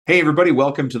Hey, everybody,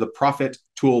 welcome to the Profit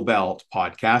Tool Belt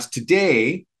podcast.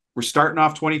 Today, we're starting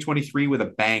off 2023 with a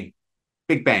bang,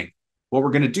 big bang. What we're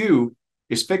going to do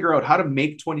is figure out how to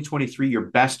make 2023 your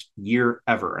best year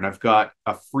ever. And I've got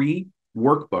a free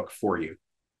workbook for you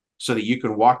so that you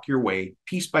can walk your way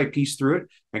piece by piece through it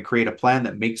and create a plan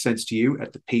that makes sense to you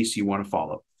at the pace you want to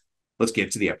follow. Let's get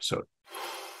to the episode.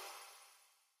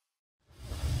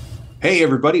 Hey,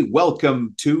 everybody,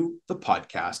 welcome to the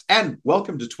podcast and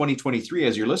welcome to 2023.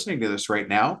 As you're listening to this right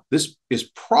now, this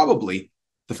is probably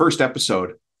the first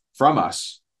episode from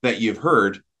us that you've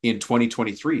heard in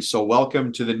 2023. So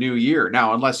welcome to the new year.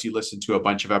 Now, unless you listen to a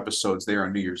bunch of episodes there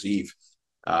on New Year's Eve,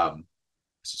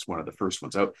 this is one of the first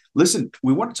ones out. Listen,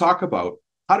 we want to talk about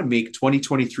how to make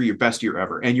 2023 your best year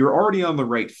ever. And you're already on the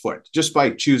right foot just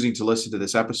by choosing to listen to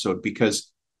this episode,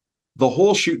 because the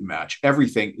whole shooting match,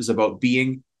 everything is about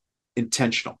being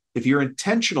intentional. If you're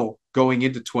intentional going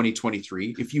into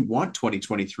 2023, if you want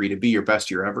 2023 to be your best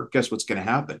year ever, guess what's going to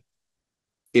happen?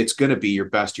 It's going to be your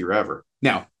best year ever.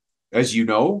 Now, as you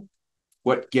know,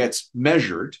 what gets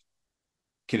measured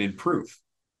can improve.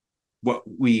 What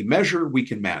we measure, we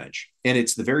can manage. And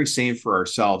it's the very same for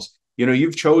ourselves. You know,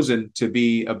 you've chosen to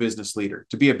be a business leader,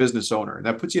 to be a business owner. And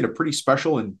that puts you in a pretty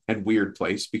special and weird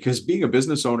place, because being a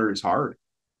business owner is hard.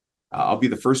 I'll be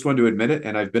the first one to admit it,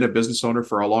 and I've been a business owner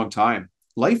for a long time.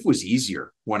 Life was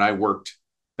easier when I worked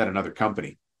at another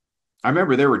company. I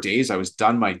remember there were days I was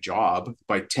done my job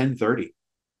by 10:30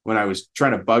 when I was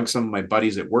trying to bug some of my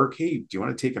buddies at work. Hey, do you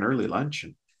want to take an early lunch?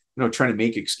 And, trying to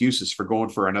make excuses for going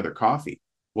for another coffee.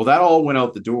 Well, that all went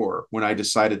out the door when I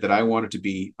decided that I wanted to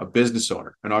be a business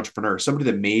owner, an entrepreneur,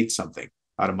 somebody that made something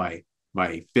out of my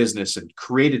business and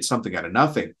created something out of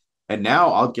nothing. And now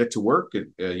I'll get to work,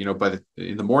 in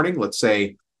the morning. Let's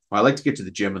say, well, I like to get to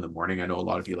the gym in the morning. I know a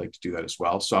lot of you like to do that as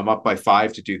well. So I'm up by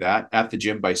 5 to do that, at the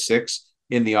gym by 6,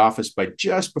 in the office by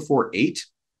just before 8.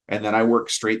 And then I work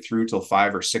straight through till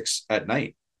 5 or 6 at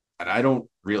night. And I don't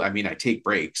really, I take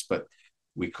breaks, but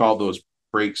we call those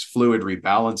breaks fluid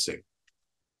rebalancing.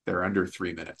 They're under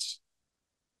 3 minutes.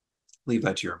 Leave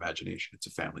that to your imagination. It's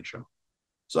a family show.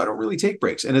 So I don't really take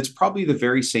breaks. And it's probably the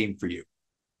very same for you.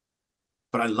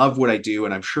 But I love what I do,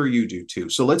 and I'm sure you do too.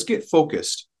 So let's get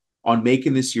focused on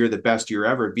making this year the best year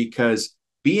ever, because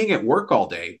being at work all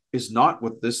day is not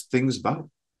what this thing's about,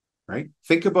 right?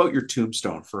 Think about your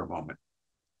tombstone for a moment.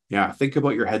 Yeah, think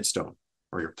about your headstone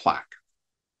or your plaque.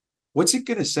 What's it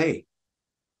going to say?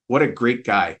 What a great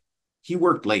guy. He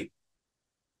worked late.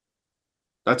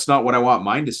 That's not what I want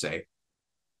mine to say.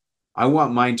 I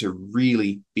want mine to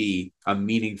really be a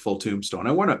meaningful tombstone.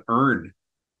 I want to earn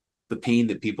the pain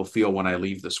that people feel when I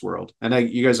leave this world. And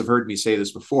you guys have heard me say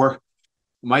this before.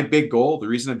 My big goal, the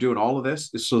reason I'm doing all of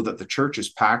this, is so that the church is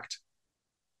packed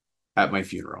at my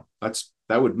funeral. That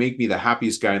would make me the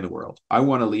happiest guy in the world. I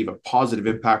want to leave a positive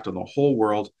impact on the whole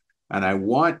world. And I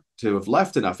want to have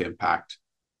left enough impact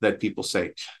that people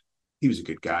say, he was a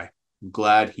good guy. I'm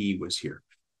glad he was here.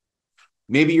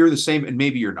 Maybe you're the same, and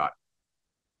maybe you're not.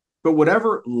 But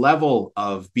whatever level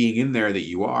of being in there that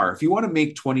you are, if you want to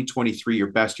make 2023 your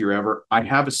best year ever, I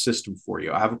have a system for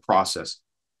you. I have a process.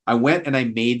 I went and I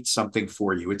made something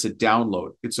for you. It's a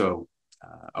download. It's a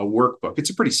workbook. It's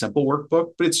a pretty simple workbook,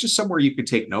 but it's just somewhere you can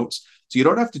take notes. So you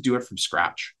don't have to do it from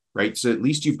scratch, right? So at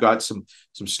least you've got some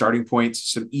starting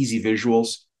points, some easy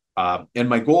visuals. And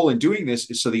my goal in doing this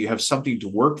is so that you have something to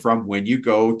work from when you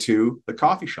go to the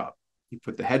coffee shop. You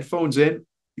put the headphones in,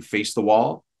 you face the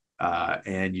wall,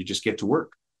 and you just get to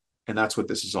work. And that's what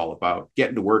this is all about,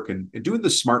 getting to work and doing the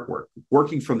smart work,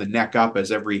 working from the neck up,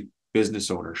 as every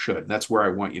business owner should. And that's where I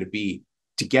want you to be,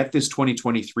 to get this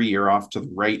 2023 year off to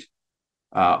the right,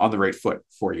 on the right foot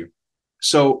for you.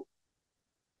 So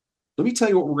let me tell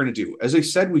you what we're going to do. As I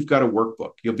said, we've got a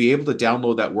workbook. You'll be able to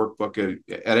download that workbook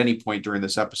at any point during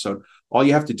this episode. All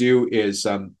you have to do is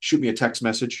shoot me a text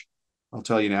message. I'll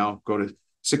tell you now, go to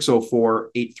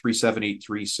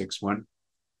 604-837-8361.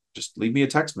 Just leave me a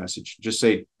text message. Just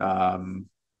say,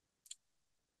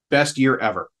 best year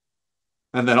ever.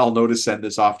 And then I'll know to send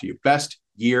this off to you. Best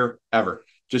year ever.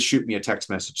 Just shoot me a text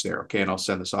message there, okay? And I'll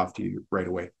send this off to you right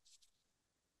away.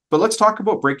 But let's talk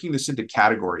about breaking this into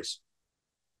categories,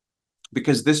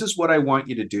 because this is what I want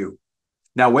you to do.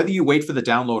 Now, whether you wait for the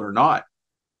download or not,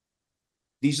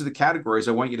 these are the categories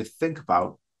I want you to think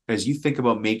about as you think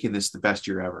about making this the best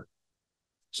year ever.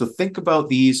 So think about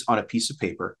these on a piece of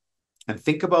paper, and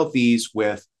think about these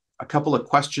with a couple of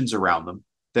questions around them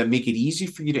that make it easy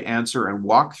for you to answer, and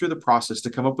walk through the process to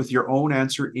come up with your own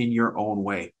answer in your own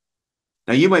way.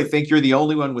 Now, you might think you're the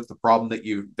only one with the problem that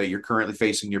you're currently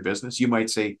facing in your business. You might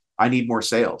say, I need more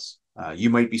sales. You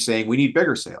might be saying, we need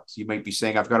bigger sales. You might be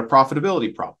saying, I've got a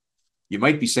profitability problem. You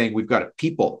might be saying we've got a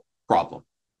people problem.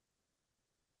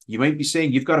 You might be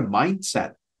saying you've got a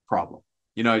mindset problem.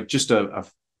 Just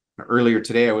earlier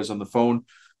today, I was on the phone,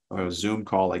 a Zoom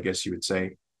call, I guess you would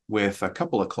say, with a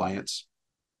couple of clients.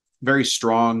 Very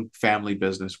strong family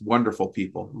business, wonderful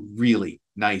people, really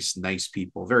nice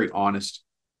people, very honest,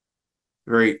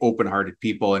 very open-hearted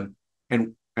people.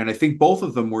 And I think both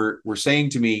of them were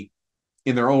saying to me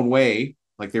in their own way,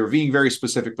 like they were being very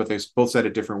specific, but they both said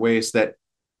it different ways, that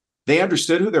they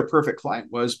understood who their perfect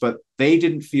client was, but they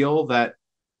didn't feel that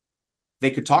they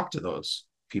could talk to those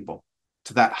people,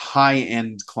 to that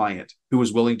high-end client who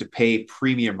was willing to pay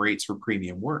premium rates for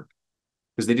premium work,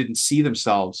 because they didn't see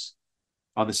themselves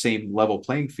on the same level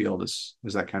playing field as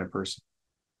that kind of person.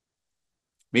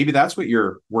 Maybe that's what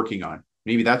you're working on.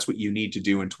 Maybe that's what you need to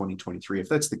do in 2023. If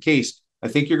that's the case, I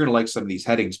think you're going to like some of these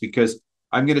headings, because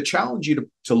I'm going to challenge you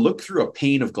to look through a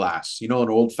pane of glass, an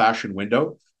old-fashioned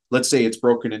window. Let's say it's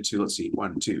broken into, let's see,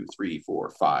 1, 2, 3,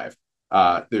 4,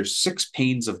 5. There's 6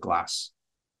 panes of glass.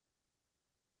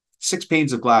 6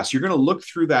 panes of glass. You're going to look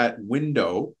through that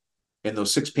window and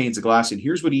those 6 panes of glass, and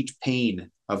here's what each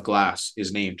pane of glass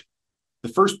is named. The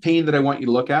first pane that I want you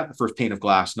to look at, the first pane of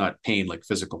glass, not pain like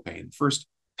physical pain. The first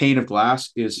pane of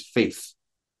glass is faith,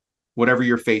 whatever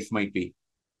your faith might be.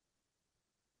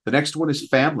 The next one is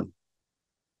family.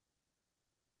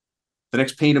 The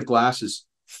next pane of glass is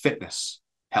fitness,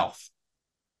 health.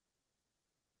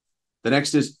 The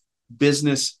next is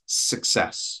business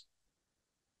success.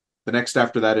 The next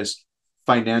after that is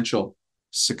financial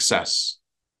success.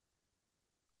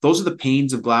 Those are the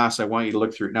panes of glass I want you to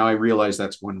look through. Now I realize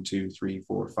that's 1, 2, 3,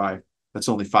 4, 5. That's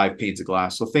only 5 panes of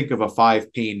glass. So think of a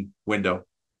 5-pane window.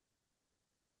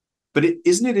 But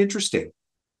isn't it interesting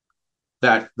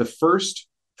that the first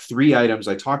 3 items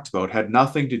I talked about had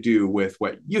nothing to do with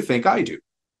what you think I do?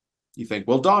 You think,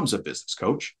 well, Dom's a business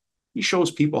coach. He shows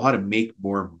people how to make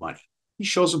more money. He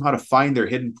shows them how to find their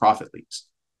hidden profit leaks.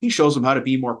 He shows them how to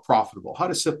be more profitable, how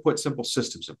to put simple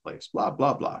systems in place, blah,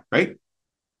 blah, blah, right?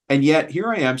 And yet here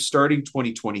I am starting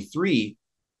 2023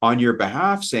 on your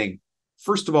behalf saying,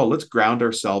 first of all, let's ground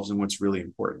ourselves in what's really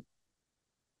important.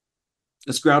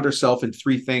 Let's ground ourselves in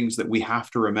 3 things that we have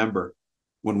to remember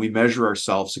when we measure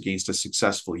ourselves against a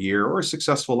successful year or a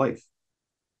successful life.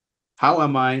 How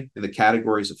am I in the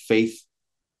categories of faith,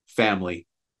 family,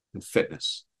 and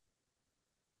fitness?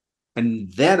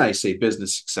 And then I say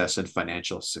business success and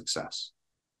financial success.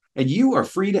 And you are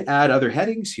free to add other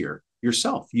headings here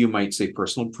yourself. You might say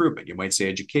personal improvement. You might say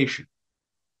education.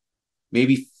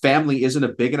 Maybe family isn't a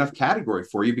big enough category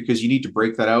for you because you need to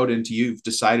break that out into you've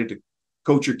decided to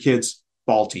coach your kids'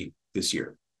 ball team this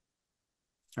year.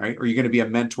 All right. Or you're going to be a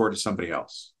mentor to somebody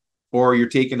else. Or you're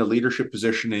taking a leadership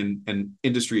position in an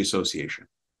industry association.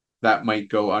 That might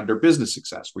go under business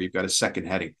success, where you've got a second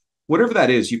heading. Whatever that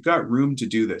is, you've got room to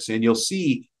do this. And you'll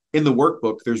see in the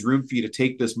workbook, there's room for you to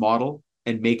take this model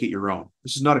and make it your own.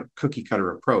 This is not a cookie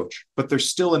cutter approach, but there's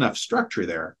still enough structure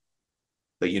there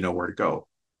that you know where to go.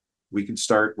 We can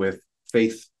start with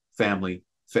faith, family,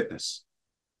 fitness.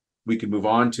 We can move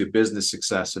on to business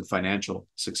success and financial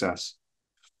success.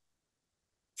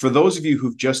 For those of you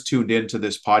who've just tuned into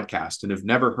this podcast and have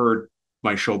never heard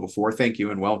my show before, thank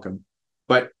you and welcome.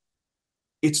 But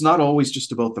it's not always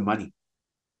just about the money.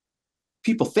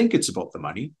 People think it's about the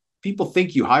money. People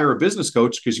think you hire a business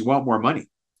coach because you want more money.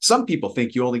 Some people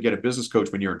think you only get a business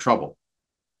coach when you're in trouble.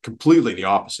 Completely the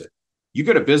opposite. You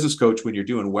get a business coach when you're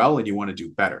doing well and you want to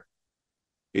do better.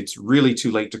 It's really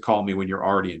too late to call me when you're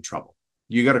already in trouble.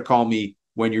 You got to call me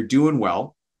when you're doing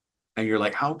well and you're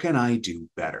like, how can I do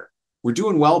better? We're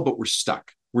doing well, but we're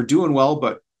stuck. We're doing well,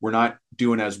 but we're not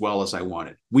doing as well as I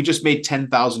wanted. We just made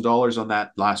 $10,000 on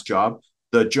that last job.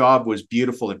 The job was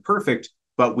beautiful and perfect,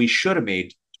 but we should have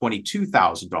made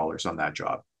 $22,000 on that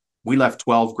job. We left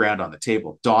 12 grand on the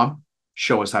table. Dom,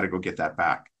 show us how to go get that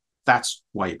back. That's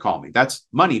why you call me. That's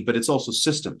money, but it's also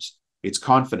systems. It's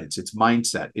confidence. It's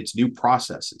mindset. It's new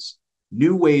processes,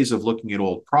 new ways of looking at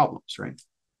old problems, right?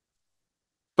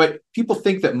 But people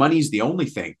think that money is the only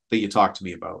thing that you talk to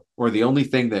me about, or the only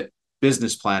thing that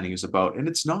business planning is about. And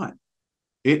it's not.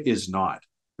 It is not.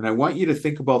 And I want you to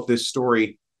think about this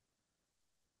story.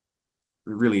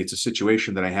 Really, it's a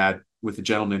situation that I had with a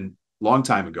gentleman a long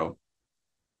time ago,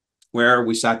 where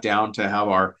we sat down to have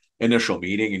our initial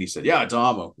meeting, and he said, yeah,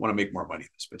 Dom, I want to make more money in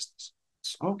this business.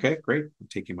 So, okay, great. I'm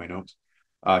taking my notes.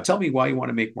 Tell me why you want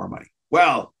to make more money.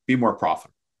 Well, be more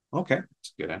profitable. Okay,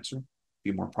 that's a good answer.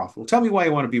 Be more profitable. Tell me why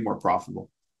you want to be more profitable.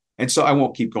 And so I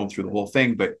won't keep going through the whole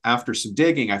thing, but after some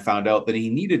digging, I found out that he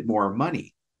needed more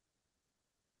money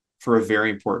for a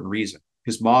very important reason.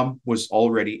 His mom was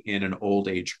already in an old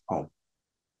age home.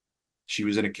 She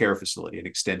was in a care facility, an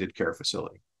extended care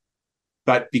facility.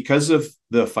 But because of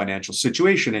the financial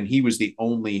situation, and he was the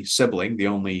only sibling, the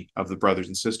only of the brothers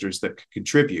and sisters that could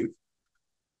contribute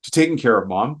to taking care of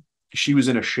mom, she was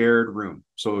in a shared room.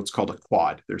 So it's called a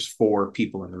quad. There's 4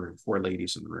 people in the room, 4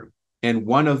 ladies in the room. And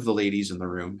one of the ladies in the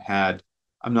room had,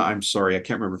 I'm sorry, I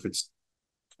can't remember if it's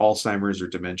Alzheimer's or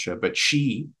dementia, but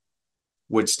she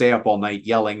would stay up all night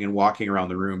yelling and walking around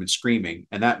the room and screaming.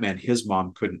 And that meant his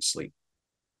mom couldn't sleep.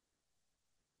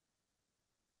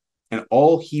 And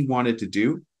all he wanted to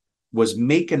do was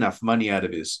make enough money out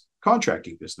of his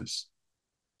contracting business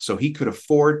so he could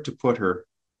afford to put her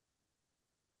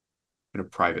in a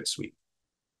private suite.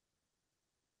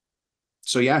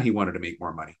 So yeah, he wanted to make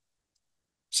more money.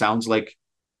 Sounds like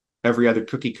every other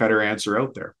cookie cutter answer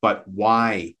out there. But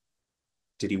why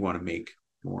did he want to make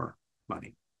more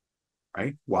money?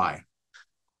 Right? Why?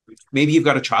 Maybe you've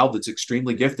got a child that's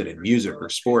extremely gifted in music or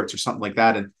sports or something like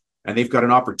that, and they've got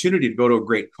an opportunity to go to a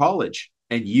great college,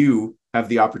 and you have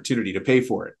the opportunity to pay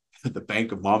for it at the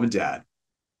bank of mom and dad.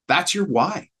 That's your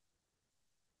why.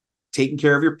 Taking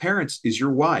care of your parents is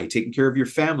your why. Taking care of your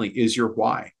family is your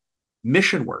why.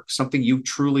 Mission work, something you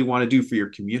truly want to do for your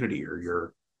community or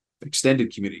your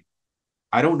extended community.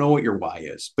 I don't know what your why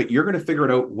is, but you're going to figure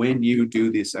it out when you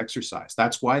do this exercise.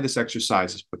 That's why this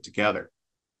exercise is put together.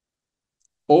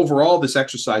 Overall, this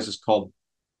exercise is called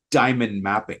diamond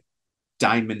mapping.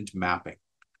 Diamond mapping.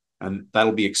 And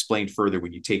that'll be explained further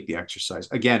when you take the exercise.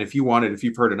 Again, if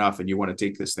you've heard enough and you want to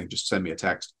take this thing, just send me a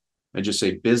text and just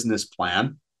say business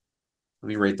plan. Let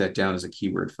me write that down as a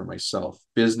keyword for myself.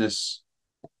 Business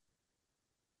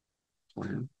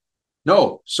plan.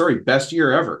 No, sorry, best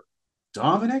year ever.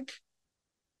 Dominic,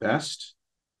 best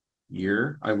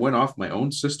year. I went off my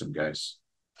own system, guys.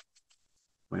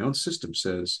 My own system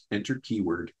says enter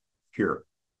keyword here.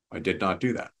 I did not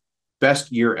do that.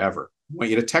 Best year ever. I want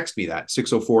you to text me that,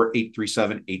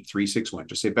 604-837-8361.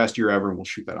 Just say best year ever, and we'll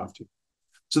shoot that off to you.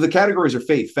 So the categories are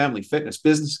faith, family, fitness,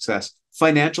 business success,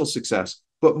 financial success.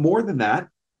 But more than that,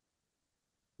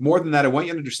 I want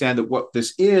you to understand that what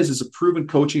this is a proven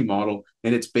coaching model,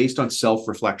 and it's based on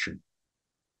self-reflection.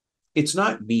 It's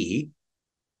not me.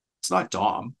 It's not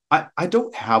Dom. I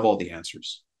don't have all the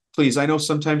answers. Please, I know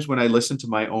sometimes when I listen to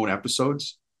my own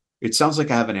episodes, it sounds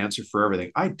like I have an answer for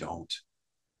everything. I don't.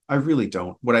 I really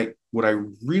don't. What I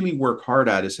really work hard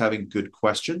at is having good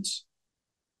questions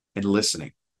and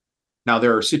listening. Now,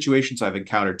 there are situations I've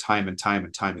encountered time and time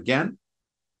and time again,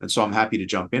 and so I'm happy to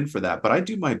jump in for that. But I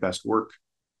do my best work,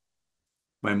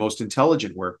 my most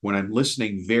intelligent work, when I'm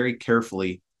listening very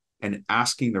carefully and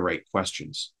asking the right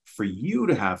questions for you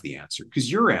to have the answer, because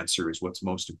your answer is what's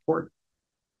most important.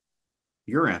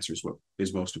 Your answer is what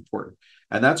is most important.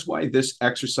 And that's why this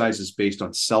exercise is based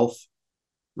on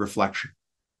self-reflection.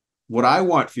 What I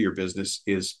want for your business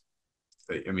is,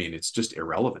 it's just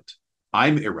irrelevant.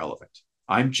 I'm irrelevant.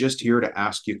 I'm just here to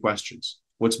ask you questions.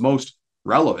 What's most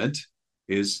relevant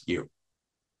is you,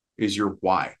 is your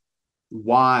why.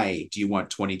 Why do you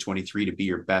want 2023 to be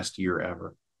your best year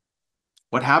ever?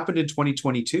 What happened in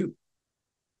 2022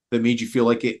 that made you feel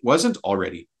like it wasn't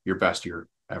already your best year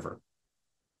ever?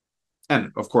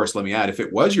 And of course, let me add, if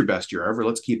it was your best year ever,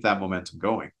 let's keep that momentum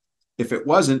going. If it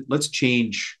wasn't, let's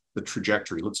change the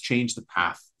trajectory. Let's change the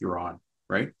path you're on,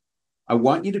 right? I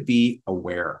want you to be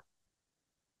aware.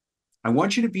 I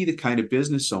want you to be the kind of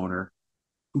business owner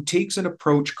who takes an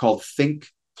approach called think,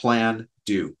 plan,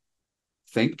 do.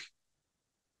 Think,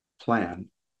 plan,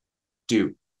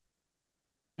 do.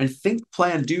 And think,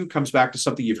 plan, do comes back to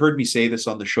something you've heard me say this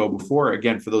on the show before.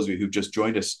 Again, for those of you who've just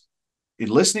joined us in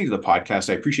listening to the podcast,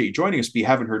 I appreciate you joining us, but you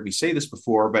haven't heard me say this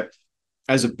before. But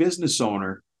as a business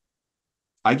owner,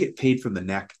 I get paid from the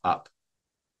neck up.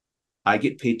 I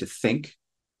get paid to think,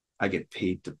 I get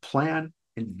paid to plan,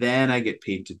 and then I get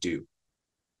paid to do.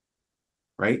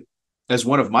 Right? As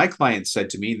one of my clients said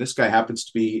to me, this guy happens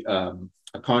to be a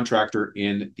contractor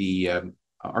in the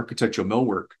architectural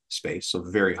millwork space, so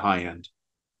very high-end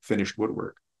finished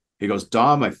woodwork. He goes,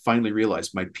 Dom, I finally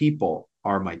realized my people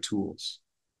are my tools.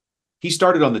 He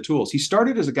started on the tools. He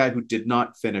started as a guy who did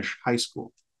not finish high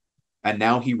school. And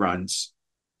now he runs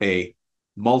a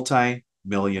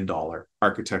multi-million-dollar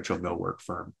architectural millwork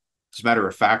firm. As a matter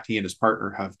of fact, he and his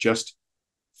partner have just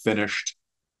finished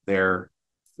their,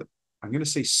 I'm going to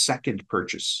say, second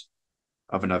purchase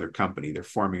of another company. They're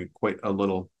forming quite a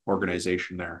little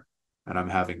organization there, and I'm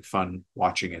having fun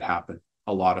watching it happen.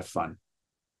 A lot of fun.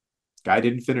 Guy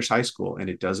didn't finish high school, and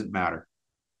it doesn't matter.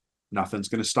 Nothing's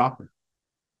going to stop him.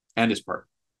 And his partner.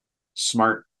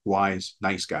 Smart, wise,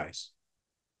 nice guys.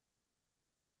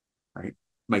 Right?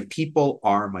 My people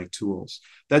are my tools.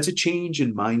 That's a change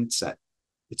in mindset.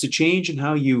 It's a change in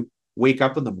how you wake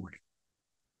up in the morning.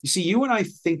 You see, you and I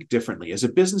think differently. As a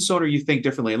business owner, you think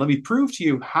differently. And let me prove to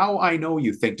you how I know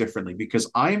you think differently, because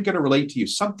I am going to relate to you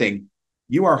something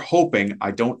you are hoping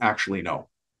I don't actually know.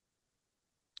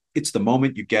 It's the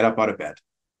moment you get up out of bed.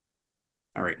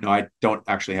 All right. No, I don't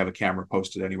actually have a camera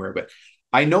posted anywhere, but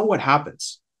I know what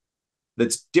happens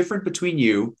that's different between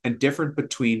you and different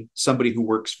between somebody who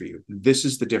works for you. This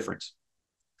is the difference.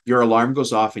 Your alarm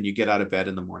goes off and you get out of bed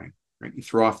in the morning, right? You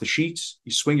throw off the sheets,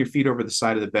 you swing your feet over the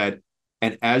side of the bed,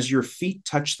 and as your feet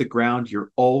touch the ground,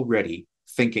 you're already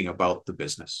thinking about the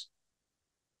business.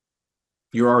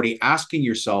 You're already asking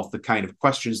yourself the kind of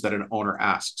questions that an owner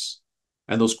asks.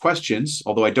 And those questions,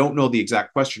 although I don't know the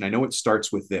exact question, I know it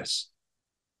starts with this.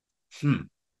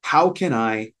 How can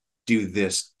I do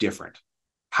this different?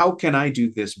 How can I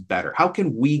do this better? How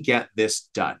can we get this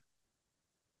done?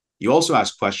 You also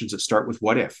ask questions that start with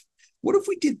what if? What if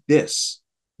we did this?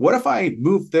 What if I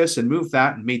moved this and moved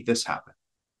that and made this happen?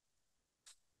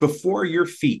 Before your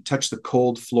feet touch the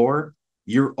cold floor,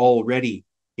 you're already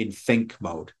in think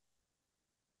mode.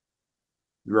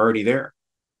 You're already there.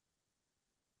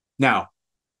 Now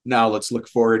let's look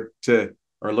forward to,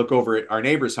 or look over at our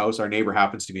neighbor's house. Our neighbor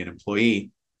happens to be an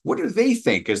employee. What do they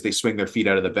think as they swing their feet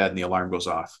out of the bed and the alarm goes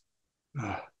off?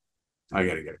 I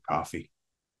got to get a coffee.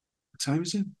 What time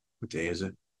is it? What day is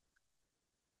it?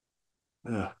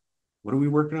 What are we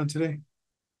working on today?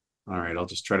 All right, I'll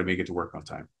just try to make it to work on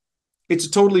time. It's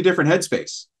a totally different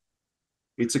headspace.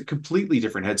 It's a completely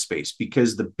different headspace,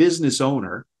 because the business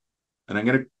owner, and I'm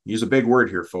going to use a big word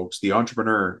here, folks, the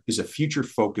entrepreneur is a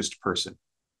future-focused person.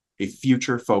 A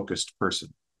future-focused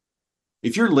person.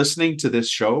 If you're listening to this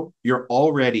show, you're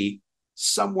already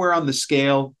somewhere on the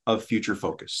scale of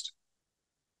future-focused.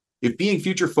 If being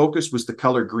future-focused was the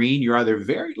color green, you're either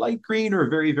very light green or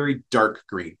very, very dark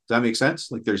green. Does that make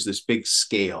sense? Like there's this big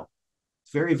scale.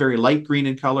 Very, very light green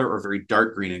in color or very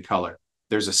dark green in color.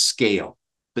 There's a scale.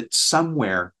 But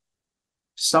somewhere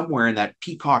in that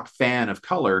peacock fan of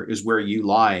color is where you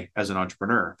lie as an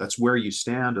entrepreneur. That's where you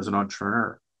stand as an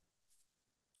entrepreneur.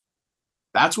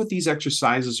 That's what these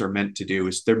exercises are meant to do,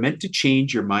 is they're meant to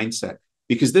change your mindset,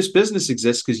 because this business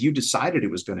exists because you decided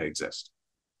it was going to exist.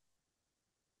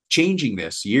 Changing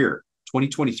this year,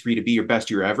 2023, to be your best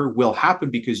year ever will happen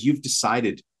because you've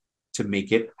decided to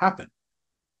make it happen.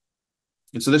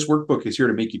 And so this workbook is here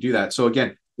to make you do that. So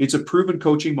again, it's a proven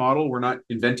coaching model. We're not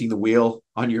inventing the wheel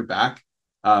on your back.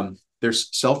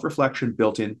 There's self-reflection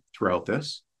built in throughout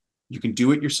this. You can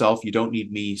do it yourself. You don't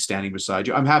need me standing beside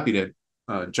you. I'm happy to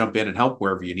jump in and help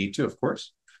wherever you need to, of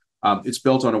course. It's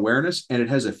built on awareness, and it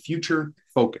has a future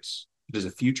focus. It is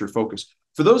a future focus.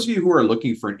 For those of you who are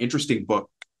looking for an interesting book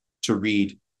to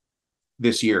read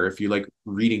this year, if you like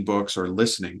reading books or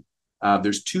listening,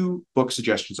 there's two book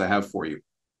suggestions I have for you.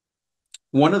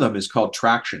 One of them is called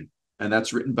Traction, and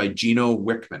that's written by Gino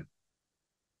Wickman.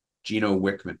 Gino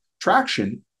Wickman.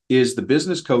 Traction is the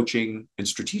business coaching and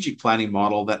strategic planning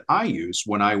model that I use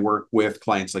when I work with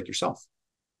clients like yourself.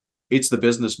 It's the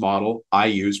business model I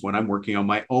use when I'm working on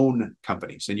my own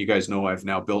companies. And you guys know I've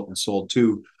now built and sold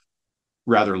two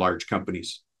rather large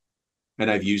companies. And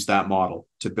I've used that model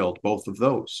to build both of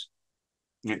those.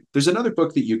 There's another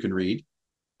book that you can read,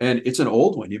 and it's an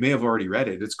old one. You may have already read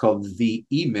it. It's called The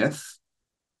E-Myth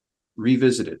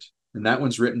Revisited. And that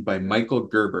one's written by Michael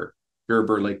Gerber.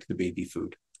 Gerber, like the baby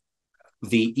food.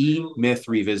 The E-Myth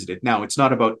Revisited. Now, it's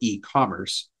not about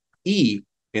e-commerce. E,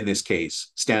 in this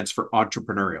case, stands for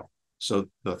entrepreneurial. So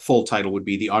the full title would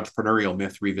be The Entrepreneurial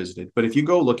Myth Revisited. But if you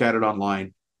go look at it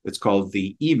online, it's called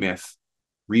The E-Myth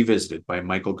Revisited by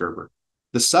Michael Gerber.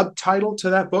 The subtitle to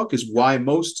that book is Why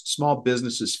Most Small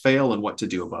Businesses Fail and What to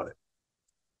Do About It.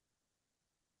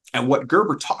 And what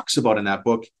Gerber talks about in that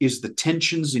book is the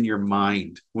tensions in your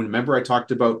mind. Remember I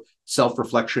talked about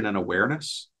self-reflection and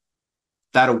awareness?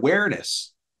 That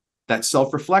awareness, that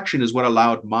self-reflection is what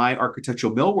allowed my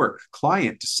architectural millwork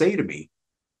client to say to me,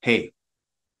 hey,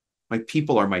 my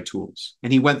people are my tools.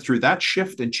 And he went through that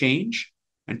shift and change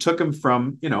and took him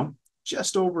from,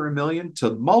 just over $1 million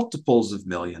to multiples of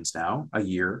millions now a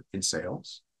year in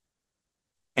sales.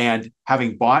 And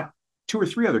having bought 2 or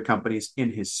 3 other companies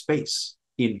in his space,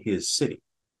 in his city.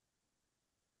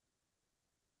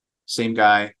 Same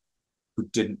guy who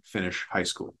didn't finish high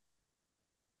school.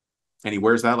 And he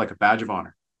wears that like a badge of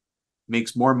honor.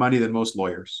 Makes more money than most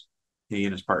lawyers, he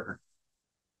and his partner.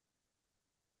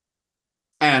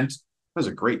 And has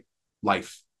a great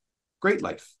life, great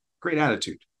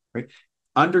attitude, right?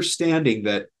 Understanding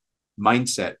that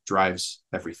mindset drives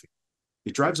everything.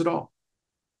 It drives it all.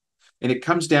 And it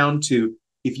comes down to,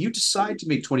 if you decide to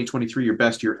make 2023 your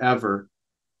best year ever,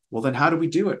 well, then how do we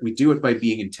do it? We do it by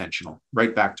being intentional.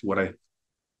 Right back to what I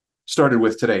started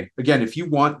with today. Again, if you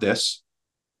want this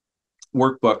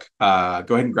workbook,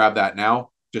 go ahead and grab that now.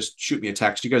 Just shoot me a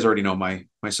text. You guys already know my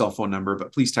cell phone number,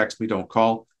 but please text me, don't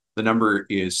call. The number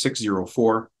is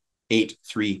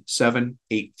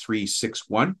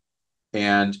 604-837-8361.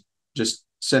 And just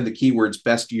send the keywords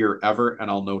best year ever,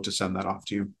 and I'll know to send that off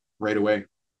to you right away.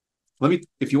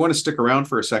 If you want to stick around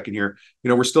for a second here,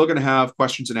 we're still going to have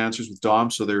questions and answers with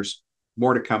Dom, so there's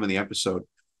more to come in the episode.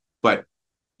 But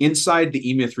inside the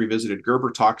E-Myth Revisited,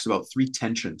 Gerber talks about three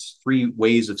tensions, three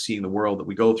ways of seeing the world that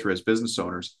we go through as business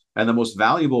owners. And the most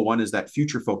valuable one is that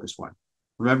future-focused one.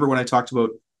 Remember when I talked about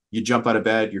you jump out of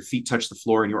bed, your feet touch the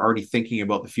floor, and you're already thinking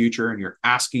about the future, and you're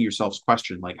asking yourself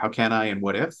questions like, how can I and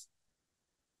what if?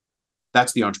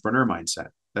 That's the entrepreneur mindset.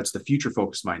 That's the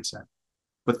future-focused mindset.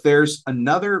 But there's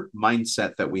another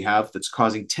mindset that we have that's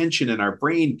causing tension in our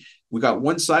brain. We got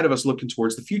one side of us looking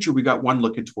towards the future. We got one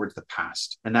looking towards the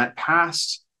past. And that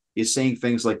past is saying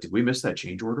things like, did we miss that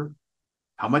change order?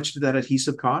 How much did that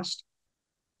adhesive cost?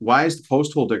 Why is the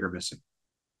post hole digger missing?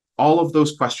 All of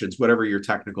those questions, whatever your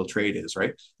technical trade is,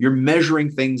 right? You're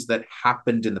measuring things that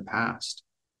happened in the past.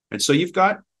 And so you've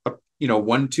got a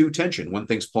 1-2 tension. One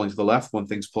thing's pulling to the left, one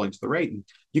thing's pulling to the right. And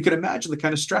you can imagine the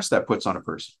kind of stress that puts on a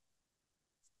person.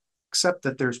 Except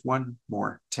that there's one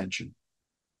more tension.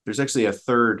 There's actually a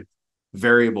third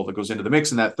variable that goes into the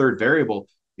mix, and that third variable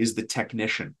is the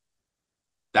technician.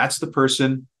 That's the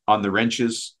person on the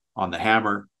wrenches, on the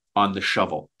hammer, on the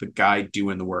shovel, the guy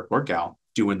doing the work, or gal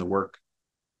doing the work.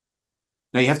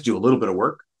 Now, you have to do a little bit of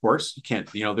work, of course. You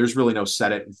can't, there's really no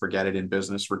set it and forget it in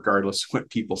business, regardless of what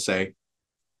people say.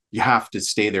 You have to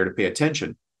stay there to pay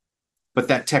attention. But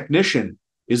that technician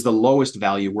is the lowest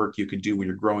value work you can do when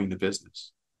you're growing the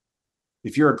business.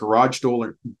 If you're a garage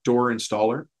door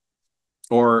installer,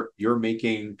 or you're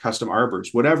making custom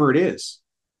arbors, whatever it is,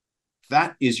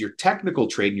 that is your technical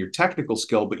trade and your technical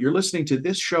skill. But you're listening to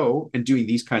this show and doing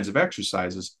these kinds of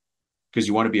exercises because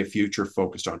you want to be a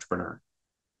future-focused entrepreneur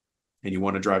and you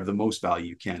want to drive the most value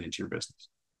you can into your business.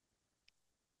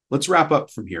 Let's wrap up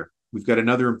from here. We've got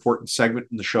another important segment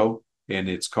in the show, and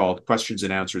it's called Questions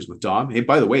and Answers with Dom. Hey,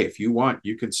 by the way, if you want,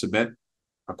 you can submit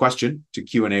a question to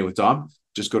Q&A with Dom.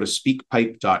 Just go to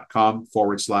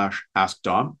speakpipe.com/ask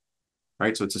Dom.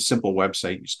 Right. So it's a simple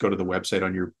website. You just go to the website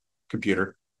on your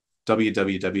computer,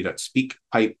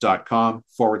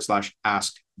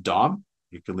 www.speakpipe.com/ask Dom.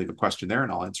 You can leave a question there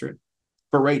and I'll answer it.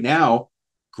 But right now,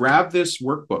 grab this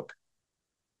workbook,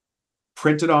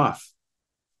 print it off,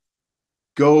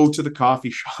 go to the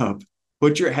coffee shop,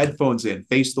 put your headphones in,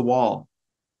 face the wall.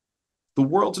 The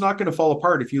world's not going to fall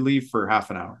apart if you leave for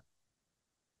half an hour.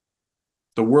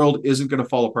 The world isn't going to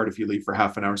fall apart if you leave for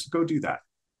half an hour. So go do that.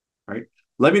 Right.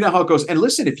 Let me know how it goes. And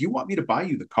listen, if you want me to buy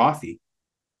you the coffee,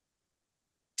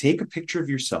 take a picture of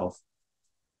yourself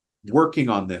working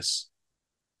on this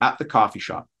at the coffee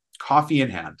shop, coffee in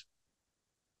hand,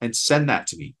 and send that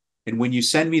to me. And when you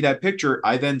send me that picture,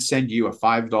 I then send you a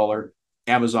 $5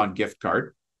 Amazon gift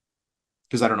card.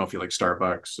 Because I don't know if you like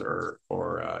Starbucks or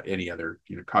any other,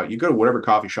 you go to whatever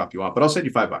coffee shop you want, but I'll send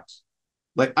you $5.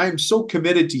 Like, I am so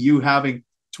committed to you having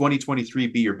 2023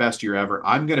 be your best year ever.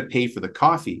 I'm going to pay for the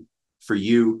coffee for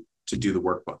you to do the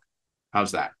workbook.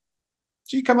 How's that?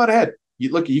 So you come out ahead. You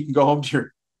can go home to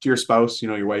your spouse,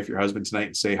 your wife, your husband tonight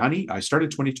and say, honey, I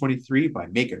started 2023 by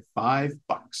making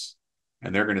 $5.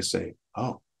 And they're going to say,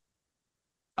 oh,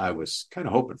 I was kind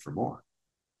of hoping for more.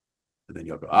 And then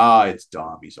you'll go, it's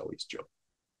Dom. He's always joking.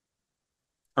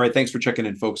 All right. Thanks for checking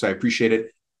in, folks. I appreciate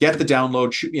it. Get the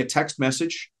download. Shoot me a text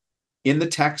message. In the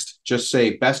text, just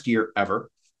say best year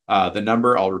ever. The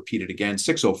number, I'll repeat it again,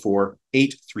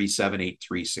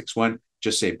 604-837-8361.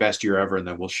 Just say best year ever, and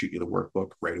then we'll shoot you the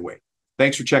workbook right away.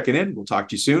 Thanks for checking in. We'll talk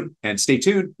to you soon. And stay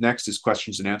tuned. Next is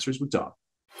Questions and Answers with Dom.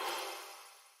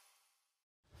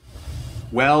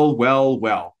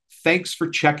 Well. Thanks for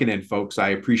checking in, folks. I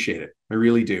appreciate it. I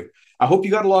really do. I hope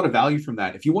you got a lot of value from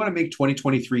that. If you want to make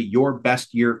 2023 your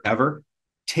best year ever,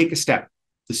 take a step.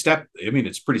 It's a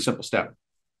pretty simple step.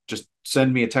 Just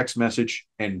send me a text message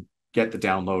and get the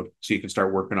download so you can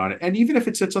start working on it. And even if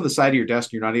it sits on the side of your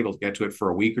desk, you're not able to get to it for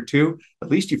a week or two, at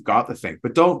least you've got the thing.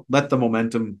 But don't let the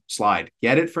momentum slide.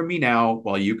 Get it from me now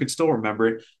while you can still remember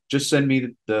it. Just send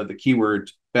me the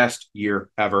keyword best year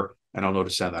ever, and I'll know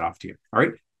to send that off to you. All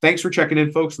right. Thanks for checking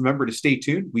in, folks. Remember to stay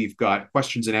tuned. We've got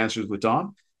Questions and Answers with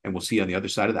Dom, and we'll see you on the other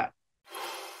side of that.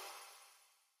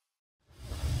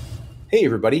 Hey,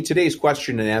 everybody. Today's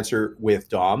question and answer with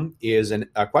Dom is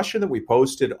a question that we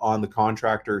posted on the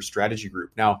Contractor Strategy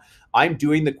Group. Now, I'm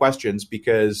doing the questions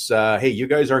because, hey, you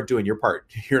guys aren't doing your part.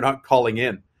 You're not calling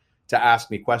in to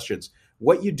ask me questions.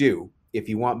 What you do if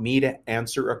you want me to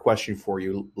answer a question for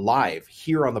you live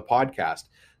here on the podcast,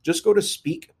 just go to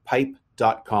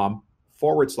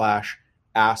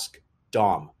speakpipe.com/ask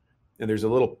Dom. And there's a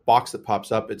little box that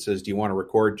pops up. It says, do you want to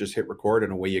record? Just hit record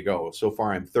and away you go. So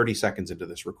far, I'm 30 seconds into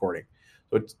this recording.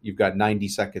 So you've got 90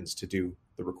 seconds to do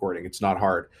the recording. It's not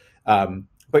hard.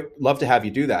 But love to have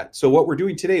you do that. So what we're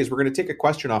doing today is we're going to take a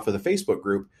question off of the Facebook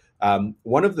group.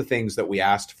 One of the things that we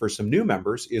asked for some new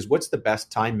members is, what's the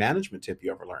best time management tip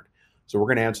you ever learned? So we're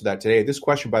going to answer that today. This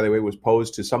question, by the way, was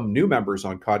posed to some new members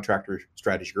on Contractor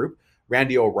Strategy Group: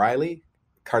 Randy O'Reilly,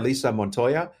 Carlisa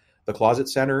Montoya, The Closet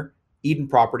Center, Eden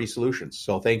Property Solutions.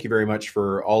 So thank you very much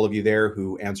for all of you there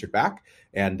who answered back.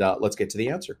 And let's get to the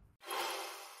answer.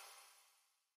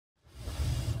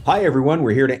 Hi, everyone.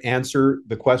 We're here to answer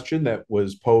the question that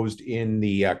was posed in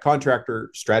the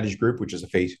Contractor Strategy Group, which is a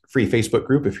free Facebook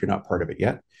group if you're not part of it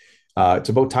yet. It's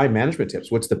about time management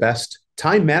tips. What's the best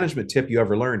time management tip you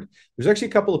ever learned? There's actually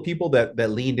a couple of people that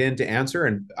leaned in to answer,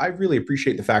 and I really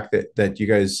appreciate the fact that you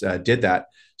guys did that.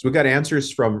 So we've got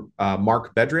answers from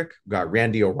Mark Bedrick, we've got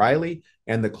Randy O'Reilly,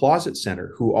 and the Closet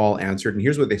Center, who all answered. And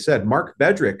here's what they said. Mark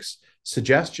Bedrick's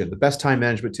suggestion, the best time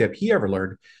management tip he ever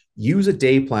learned: use a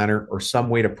day planner or some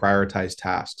way to prioritize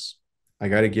tasks. I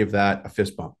got to give that a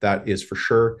fist bump. That is for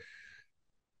sure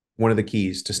one of the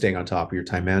keys to staying on top of your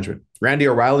time management. Randy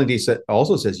O'Reilly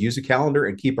also says, use a calendar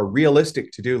and keep a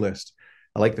realistic to-do list.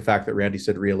 I like the fact that Randy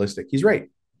said realistic. He's right.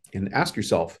 And ask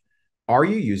yourself, are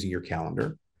you using your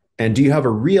calendar? And do you have a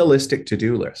realistic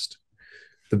to-do list?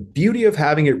 The beauty of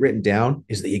having it written down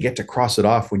is that you get to cross it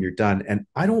off when you're done. And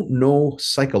I don't know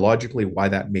psychologically why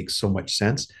that makes so much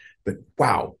sense, but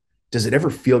wow, does it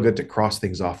ever feel good to cross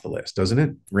things off the list, doesn't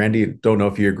it? Randy, don't know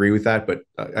if you agree with that, but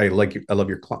I love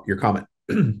your comment.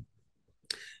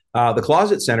 The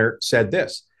Closet Center said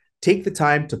this: take the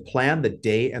time to plan the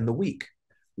day and the week.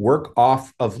 Work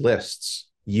off of lists.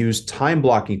 Use time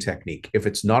blocking technique. If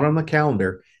it's not on the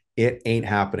calendar, it ain't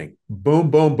happening. Boom,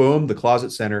 boom, boom. The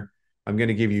Closet Center. I'm going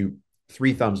to give you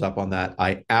 3 thumbs up on that.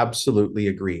 I absolutely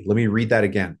agree. Let me read that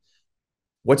again.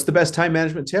 What's the best time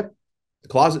management tip? The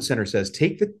Closet Center says,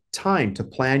 take the time to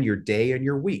plan your day and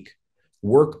your week.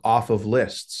 Work off of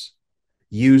lists.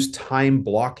 Use time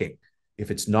blocking. If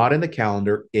it's not in the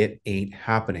calendar, it ain't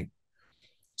happening.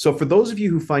 So for those of you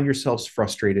who find yourselves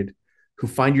frustrated, who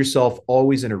find yourself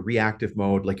always in a reactive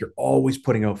mode, like you're always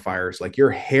putting out fires, like your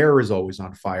hair is always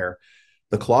on fire,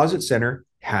 the Closet Center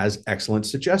has excellent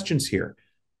suggestions here.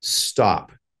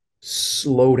 Stop.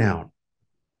 Slow down.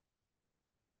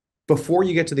 Before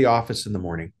you get to the office in the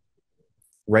morning,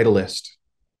 write a list.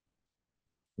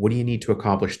 What do you need to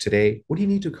accomplish today? What do you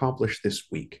need to accomplish this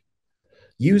week?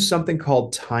 Use something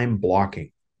called time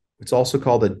blocking. It's also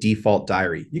called a default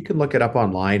diary. You can look it up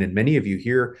online, and many of you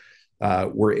here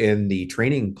were in the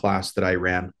training class that I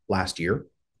ran last year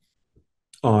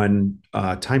on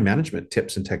time management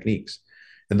tips and techniques.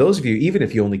 And those of you, even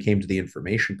if you only came to the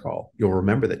information call, you'll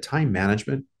remember that time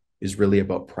management is really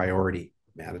about priority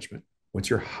management. What's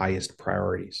your highest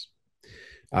priorities?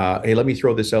 Hey, let me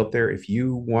throw this out there. If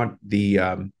you want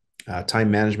the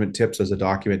time management tips as a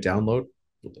document download,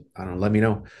 I don't know, let me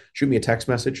know. Shoot me a text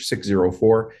message,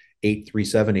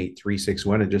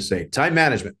 604-837-8361, and just say time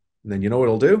management. And then you know what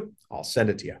it'll do? I'll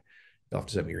send it to you. You'll have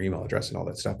to send me your email address and all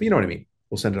that stuff, but you know what I mean.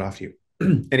 We'll send it off to you.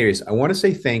 Anyways, I want to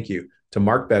say thank you to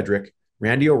Mark Bedrick,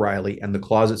 Randy O'Reilly, and the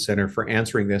Closet Center for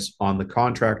answering this on the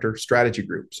Contractor Strategy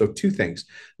Group. So 2 things.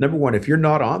 Number 1, if you're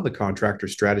not on the Contractor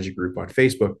Strategy Group on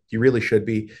Facebook, you really should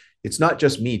be. It's not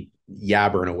just me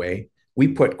yabbering away. We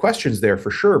put questions there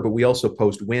for sure, but we also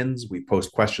post wins. We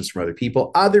post questions from other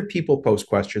people. Other people post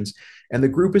questions. And the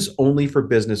group is only for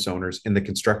business owners in the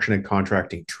construction and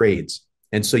contracting trades.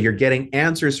 And so you're getting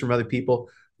answers from other people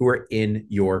who are in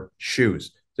your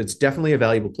shoes. So it's definitely a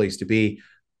valuable place to be.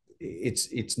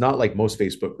 It's not like most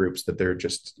Facebook groups that they're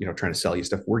just, trying to sell you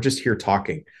stuff. We're just here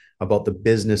talking about the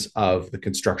business of the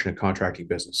construction and contracting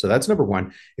business. So that's number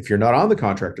 1. If you're not on the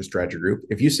Contractor Strategy Group,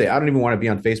 if you say, I don't even want to be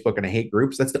on Facebook and I hate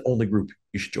groups, that's the only group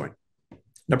you should join.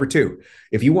 Number 2,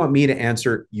 if you want me to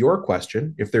answer your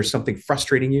question, if there's something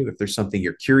frustrating you, if there's something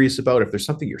you're curious about, if there's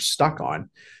something you're stuck on,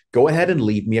 go ahead and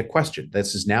leave me a question.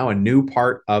 This is now a new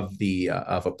part of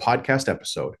of a podcast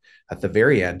episode. At the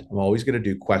very end, I'm always going to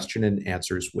do question and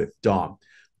answers with Dom.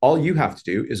 All you have to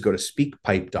do is go to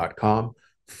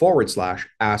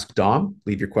speakpipe.com/ask Dom,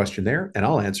 leave your question there, and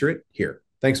I'll answer it here.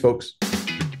 Thanks, folks.